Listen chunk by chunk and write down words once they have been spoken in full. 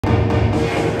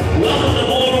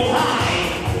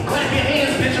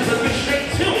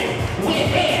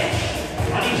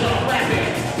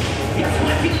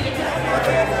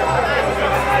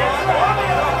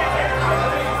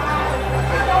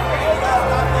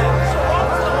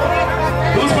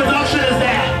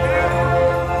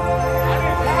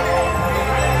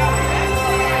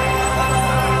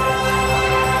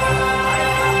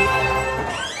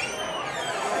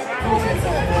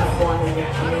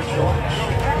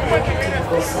like a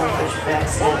typical selfish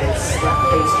backstabbing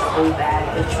slut-faced whole bag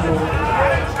bitch more.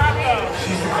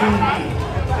 She's the queen,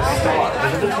 the star.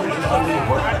 There's a difference between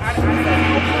work.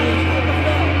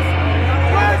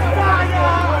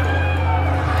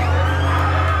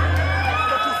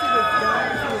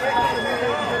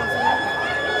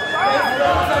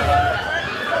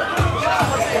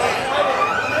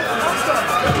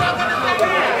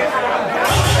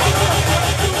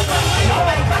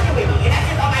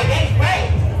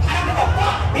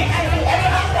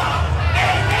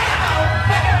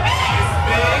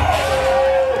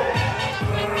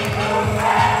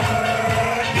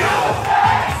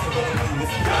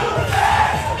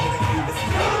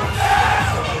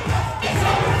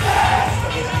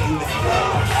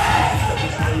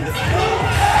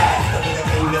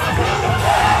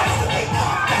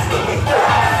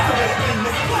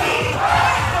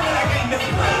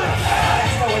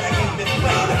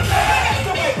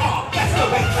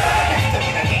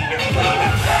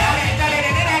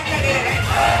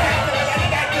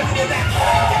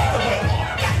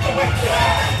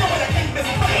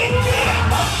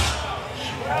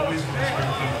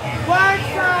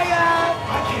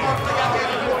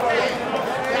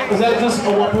 Is that just a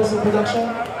one-person production?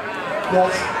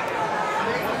 Yes.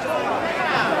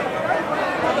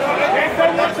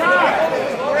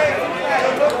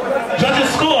 Judges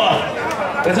score.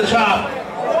 It's a chop.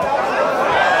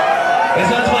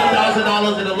 It's at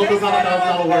 $20,000 and the look is not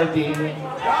 $1,000 worthy.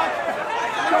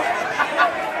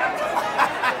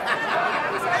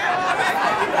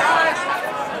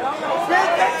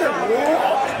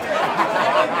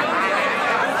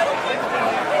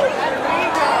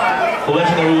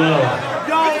 Legendary will.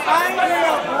 Yo, I ain't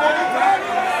here, boy.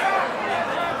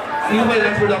 You made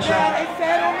that production.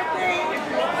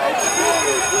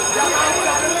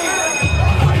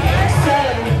 So,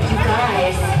 you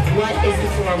guys, what is the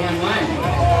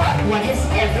 411? What has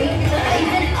everybody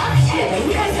been up to?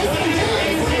 You guys just can't do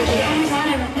it. I'm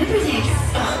trying to remember things.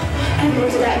 I've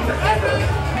looked at that forever.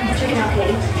 Check it out,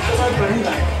 Katie. It's all burned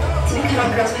up. Didn't cut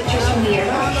off girls' pictures from the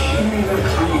airlock and then wrote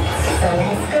comments. So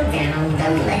let's go down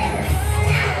the list.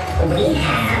 We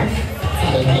have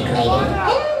Teddy Big Lady,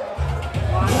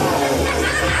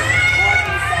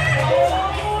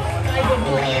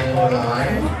 Landlord,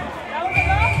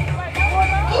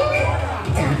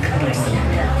 Duck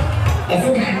Marciano.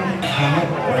 Isn't her cat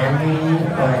Rummy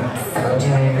or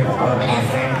Soldier or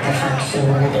whatever the fuck she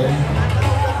wanna be?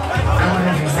 Omar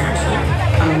Versace,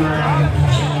 Omar,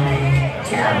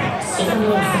 Joe. She can be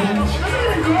Venus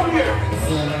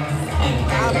and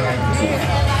Thunder too.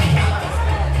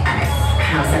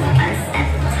 House of Us at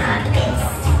the top is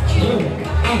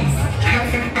U.S.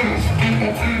 House of Us at the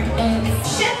top is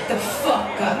shut the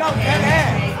fuck up. No,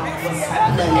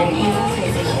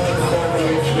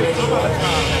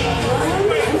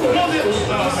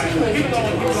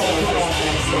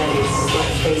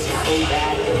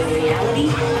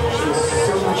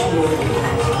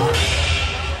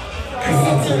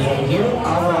 presenting your new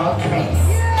overall prince,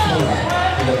 Kayla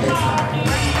LOUBOUTIN.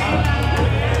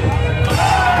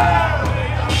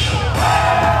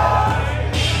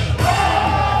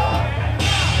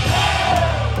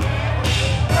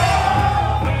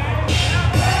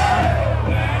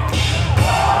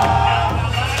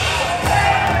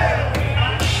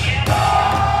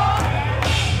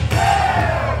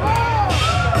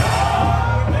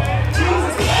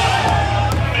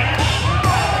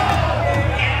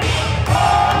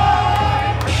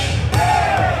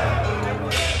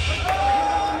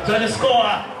 So the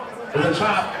score is a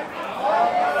chop.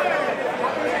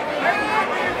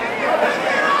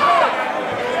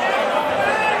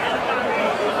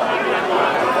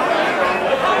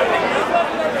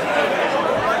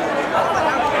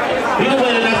 You can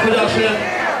play the next production.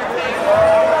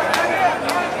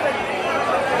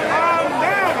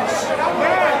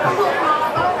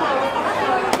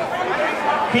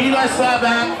 Can you guys slide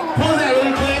back? Pause that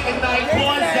really quick. Ignite.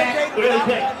 Pause that really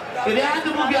quick. If you have to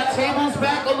move your tables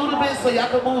back a little bit so y'all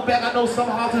can move back. I know some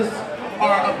houses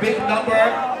are a big number,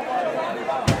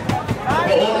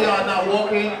 but all of y'all are not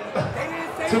walking.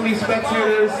 Too many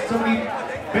spectators, too many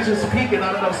bitches speaking,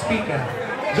 not enough speaking.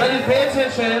 Judges, pay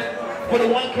attention for the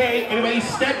 1K. Everybody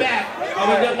step back. Are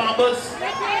we good, mamas?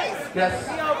 Yes.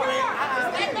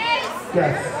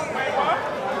 Yes.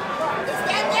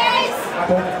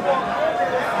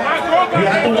 You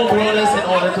have to walk Realness in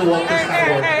order to walk this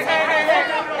sidewalk.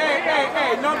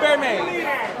 Number man.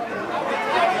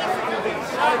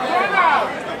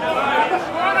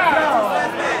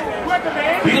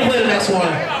 You can play the next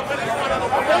one.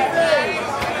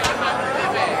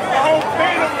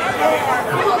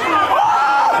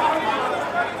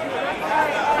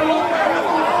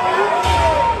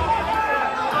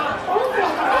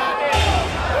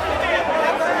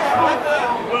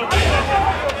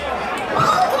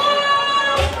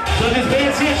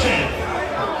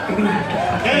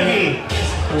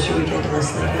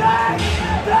 ridiculously.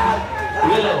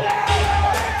 Will.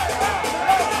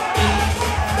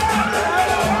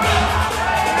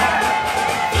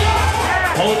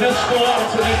 Hold this score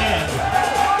until the end.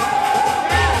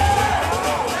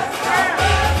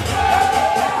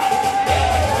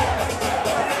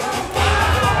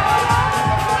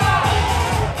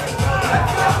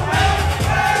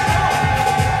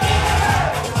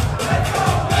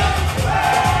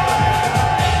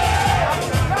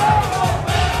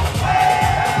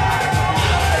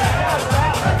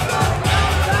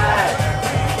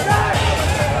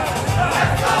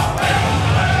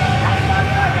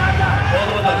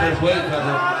 Wait,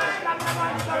 cousin.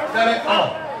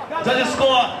 Oh, judges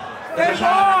score. Take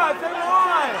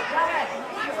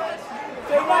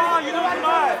on, you know what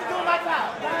much.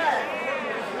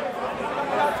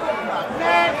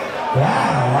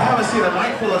 Wow, I haven't seen a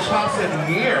night full of shots in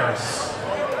years.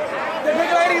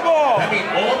 Big lady ball. I mean,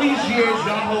 all these years,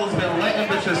 young hoes been letting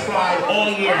bitches slide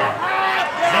all year.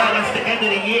 Now it's the end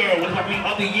of the year. With every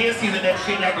other year season next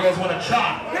year, that girls want to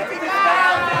chop.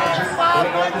 Just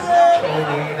putting on this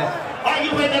controlling. Are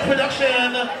you in the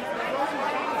production?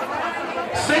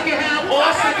 Second half or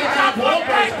second half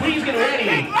walkers, please get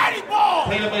ready. Lady ball.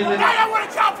 Play the music. I want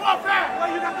to chop off that.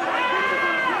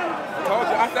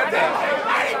 Told you, I said that.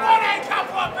 Lady ball ain't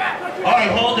chop off that. All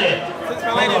right, hold it.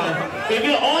 Hold on. If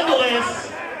you're on the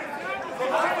list.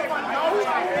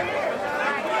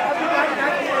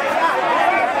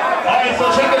 All right, so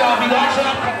check it out. We got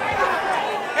chop.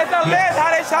 It's a list.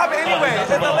 How they shop it anyway?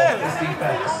 It's a list.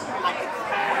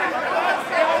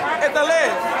 It's a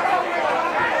list.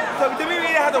 So do we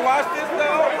really have to watch this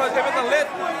though? Because if it's a list,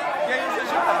 yeah, you should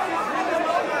shop.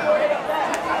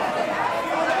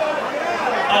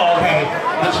 Oh, okay.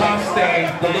 The chops stay.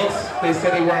 The looks, they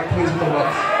said they weren't pleased with the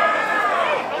looks.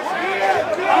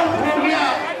 Oh,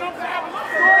 yeah.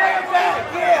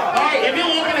 Alright, if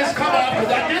you're looking this come up, because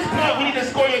at this point we need to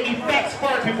score your effects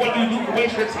first before you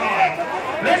waste your time.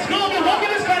 Let's go. If you're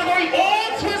looking this category, all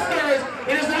twisters.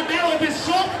 It is not matter if it's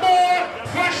sophomore,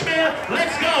 freshman.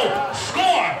 Let's go.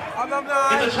 Score.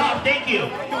 It's a chop. Thank you.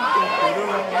 Who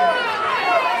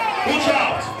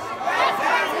chopped?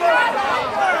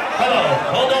 Hello.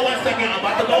 Hold on 1 second. I'm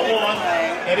about to go on.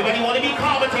 Anybody want to be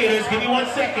commentators? Give me 1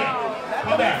 second.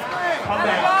 Come back. Come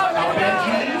back. Al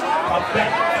Benji. Come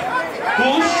back.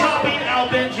 Who's chopping Al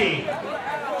Benji?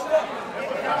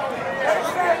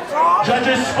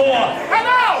 Judges score.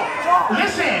 Hello!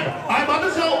 Listen, I'm about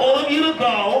to tell all of you to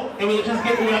go, and we'll just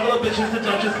get regular bitches to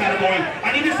judges category.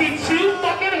 I need to see 2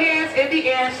 fucking hands in the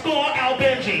air. Score Al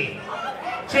Benji.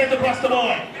 Chance across the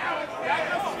board.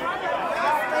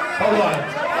 Hold on.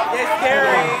 It's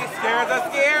scary. Scares are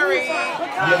scary.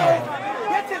 Yeah.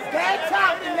 Get this bad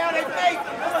top and now they face.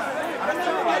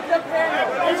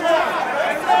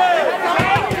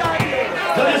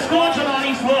 Judges score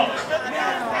Jelani's look.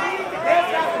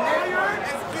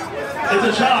 It's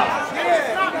a chop.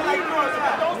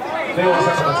 They always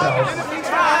say to themselves.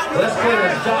 Let's play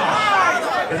this Josh.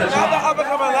 It's a chop.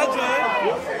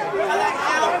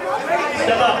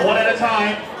 Step up, 1 at a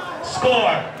time.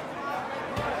 Score.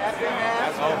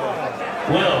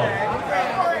 Will.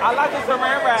 I like the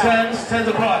saran wrap. Tens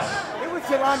across. It was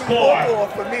Jelani Score.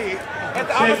 for me.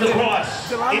 Tens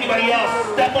across. Anybody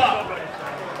else? Step up.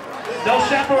 No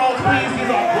chaperones, please.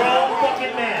 These are grown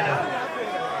fucking men.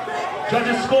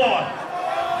 Judges score.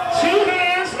 2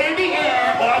 hands in the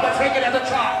air, or I'm going to take it as a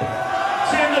chop.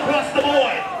 10 across the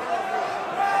board.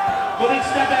 Malik,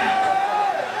 step back.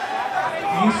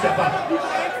 You step up.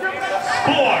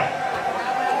 Score.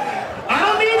 I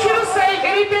don't need you to say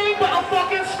anything but a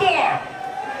fucking score.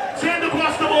 10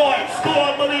 across the board.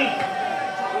 Score, Malik.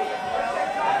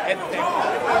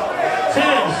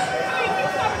 10s.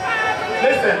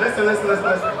 Listen.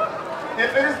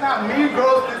 If it is not Mean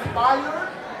Girls inspired,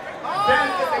 then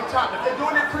it's a chop. If they're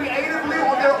doing it creatively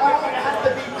on their own, it has to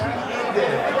be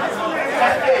creative.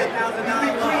 That's it. You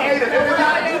be creative.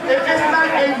 If it's not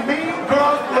a Mean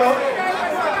Girls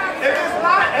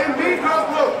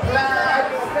look, plaid,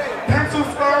 pencil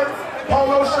skirts,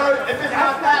 polo shirt, if it's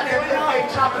not that, then it's a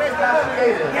chop. It's not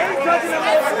creative.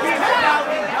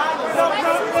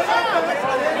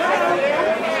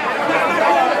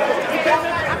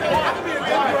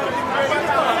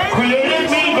 Creative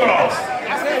Mean Girls.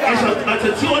 It's a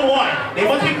 2-in-1. They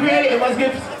must be creative. It must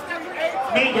give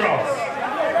Mean Girls.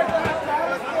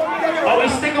 Are we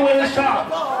sticking with his chop?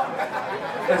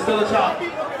 It's still a chop.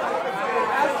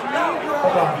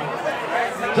 Hold on.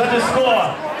 Judges score.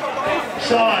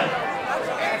 Sean.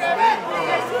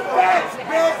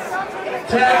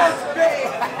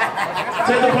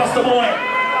 10 across the board.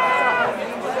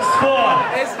 Score.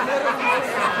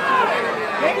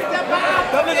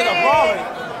 That nigga's a baller.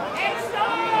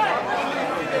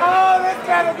 Oh, this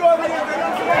category is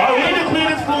Are we to clear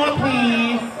this floor,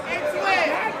 please?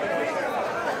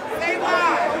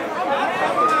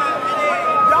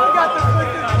 Y'all got the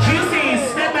Juicy,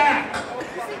 step back.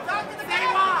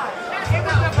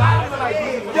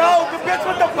 Yo, the bitch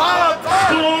with the bottom.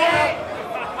 Score.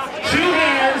 2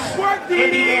 hands in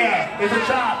the air. It's a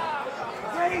chop.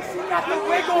 Hey, she got the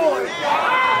wiggle.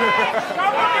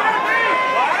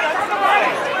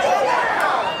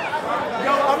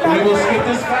 We will skip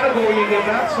this category and get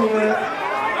back to it.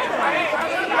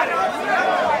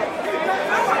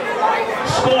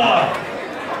 Score.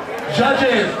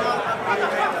 Judges.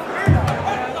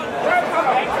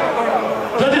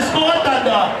 Judges score,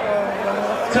 Thunder.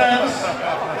 10s.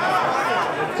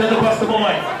 10 across the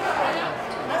board.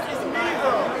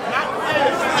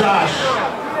 Josh.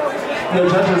 Your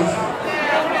judges.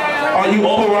 Are you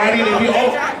overriding? If you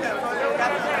over...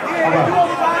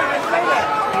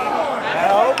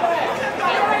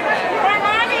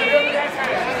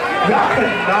 Y'all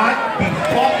could not be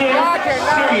fucking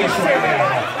serious right now.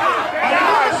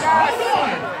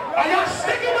 Are y'all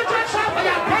sticking with your chop or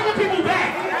y'all bringing people back?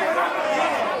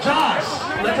 Josh,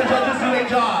 let the judges do their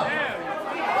job.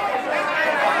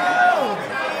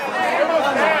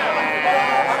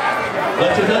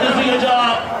 Let the judges do your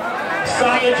job.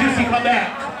 Saya, Juicy, come back.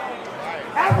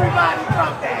 Everybody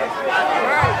come back.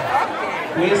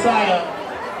 Where's Saya?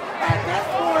 At this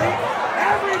point,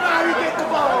 everybody get the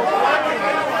ball.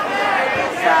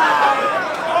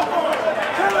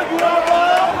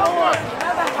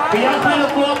 Can y'all clear the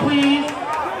floor, please?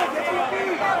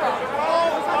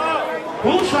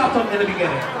 Who chopped him in the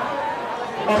beginning?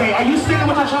 Okay, are you sticking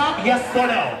with your chop? Yes or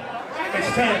no?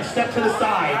 It's 10. Step to the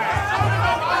side.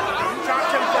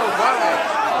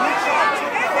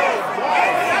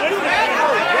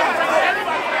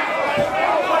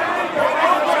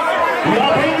 We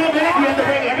all bring them back. We have to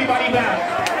bring everybody back.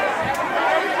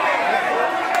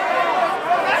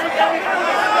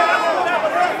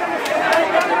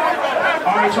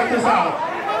 All right, check this out.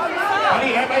 I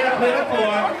need everybody to clear the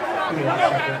floor. Give me 1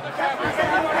 second.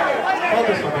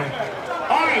 Focus for me.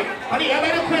 All right, I need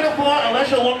everybody to clear the floor unless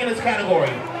you're walking this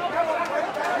category.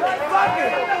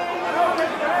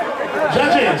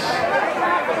 Judges.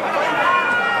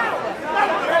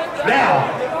 Now,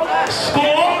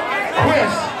 score,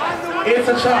 Chris. It's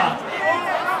a chop.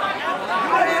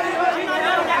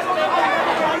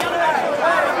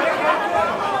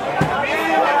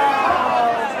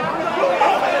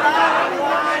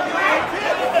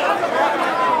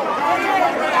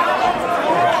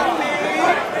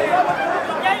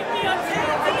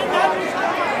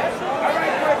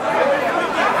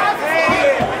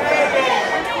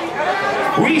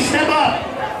 Step up.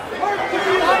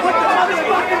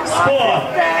 Score.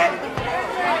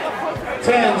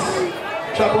 10s.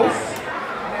 Chuckles.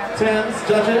 10s.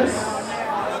 Judges.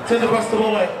 10s across the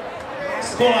board.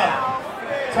 Score.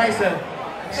 Tyson.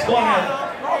 Score him.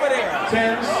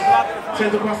 10s.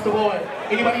 10s across the board.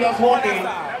 Anybody else walking?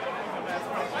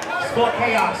 Score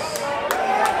Chaos.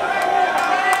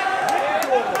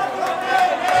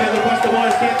 10s across the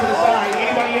board. Stand to the side.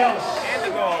 Anybody else?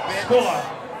 Score.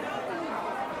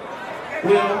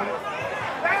 Will.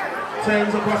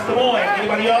 10s across the board.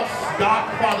 Anybody else? Doc,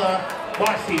 Father,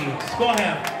 Marcy. Score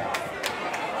him.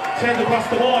 10s across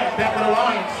the board. Back of the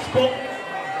line. Score.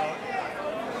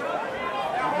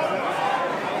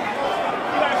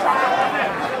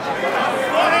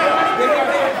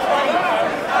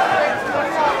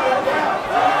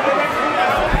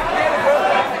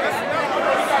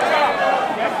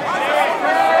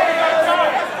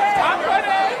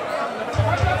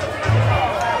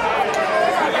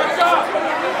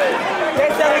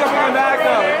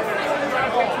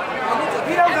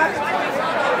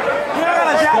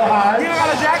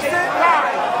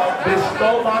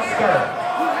 Bestow my skirt.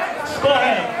 Score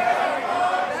him.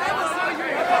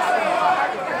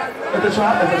 It's a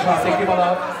chop, it's a chop. Thank you, my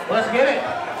love. Let's get it.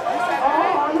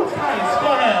 Oh, you're fine.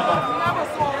 Score him.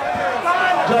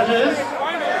 Judges.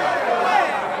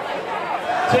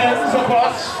 10s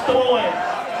across the board.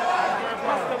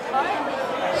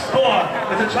 Score.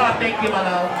 It's a chop. Thank you, my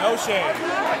love. No shame.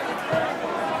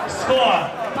 Score.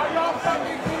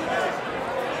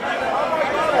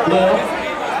 Will.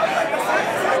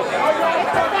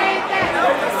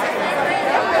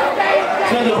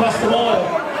 Across the board.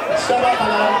 Step up, my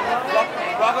love.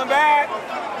 Welcome back.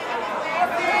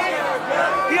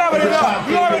 You already know.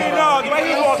 You already know. The way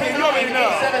he's walking, you already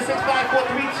know. 7, 6, 5, 4,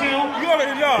 3, 2. You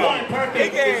already know. One,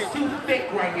 perfect. It's too thick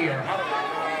right here.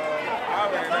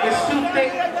 It's too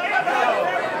thick.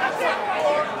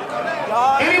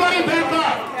 Anybody back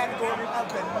up?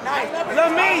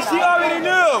 Let me, she already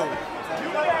knew.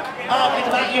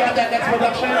 You have that next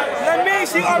production? Let me,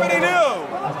 she already knew.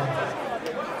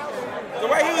 The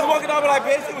way he was walking over like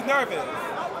bitch, he was nervous.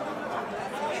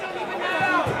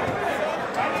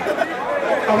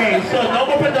 Okay, so no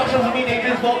more productions mean they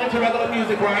just go into regular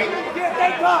music, right? Yeah,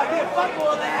 thank God. Yeah, fuck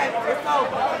all that. It's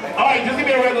over. Alright, just give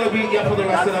me a regular beat for the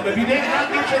rest of them. If you did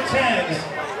not get your 10s,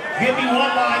 give me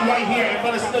one line right here in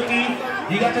front of Snooki.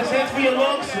 You got your 10s for your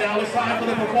looks, now it's time for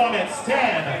the performance.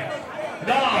 10,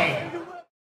 9,